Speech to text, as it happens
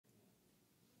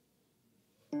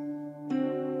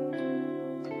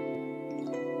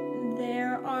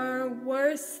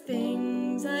worse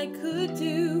things I could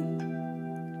do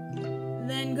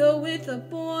than go with a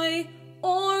boy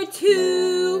or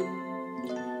two.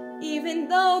 Even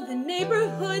though the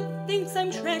neighborhood thinks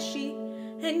I'm trashy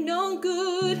and no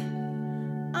good,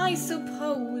 I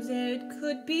suppose it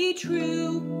could be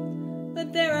true,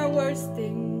 but there are worse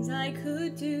things I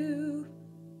could do.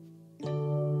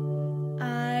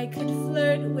 I could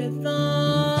flirt with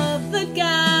all the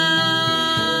guys,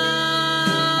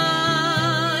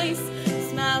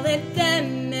 smile at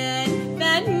them and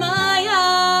bat my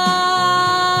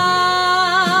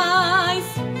eyes,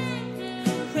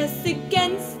 press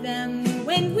against them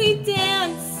when we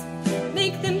dance,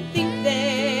 make them think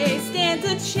they stand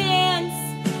a chance,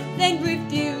 then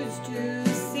refuse to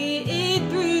see it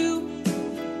through.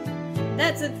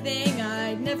 That's a thing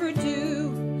I'd never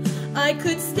do. I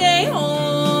could stay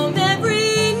home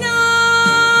every night,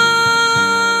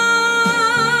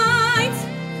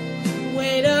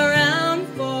 wait around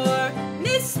for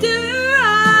Mr.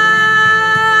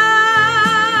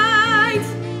 Right,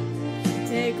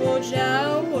 take cold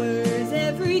showers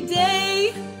every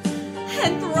day,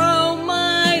 and throw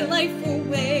my life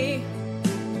away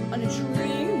on a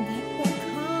dream that won't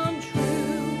come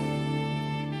true.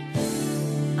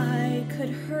 I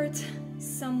could hurt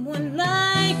someone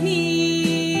like me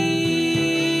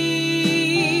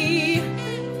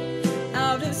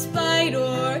out of spite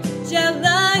or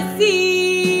jealousy.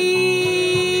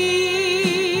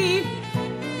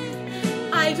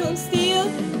 I don't steal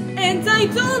and I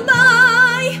don't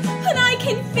lie, but I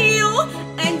can feel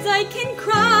and I can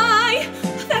cry.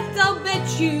 In fact, I'll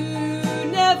bet you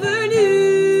never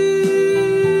knew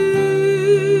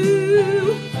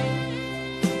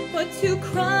what to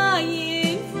cry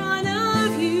in front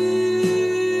of you.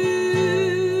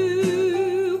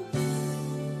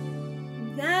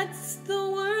 That's the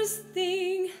worst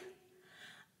thing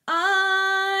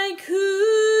I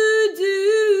could do.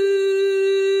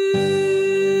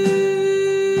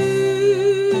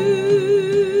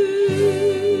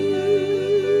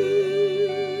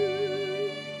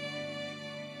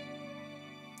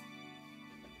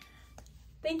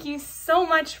 Thank you so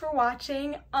much for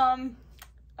watching. I'm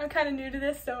kind of new to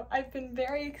this, so I've been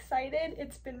very excited.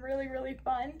 It's been really, really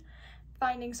fun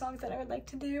finding songs that I would like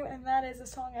to do, and that is a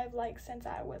song I've liked since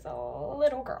I was a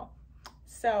little girl.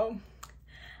 So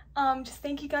just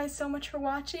thank you guys so much for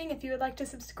watching. If you would like to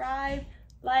subscribe,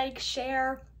 like,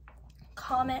 share,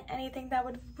 comment, anything, that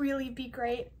would really be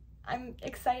great. I'm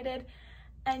excited,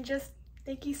 and just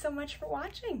thank you so much for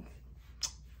watching.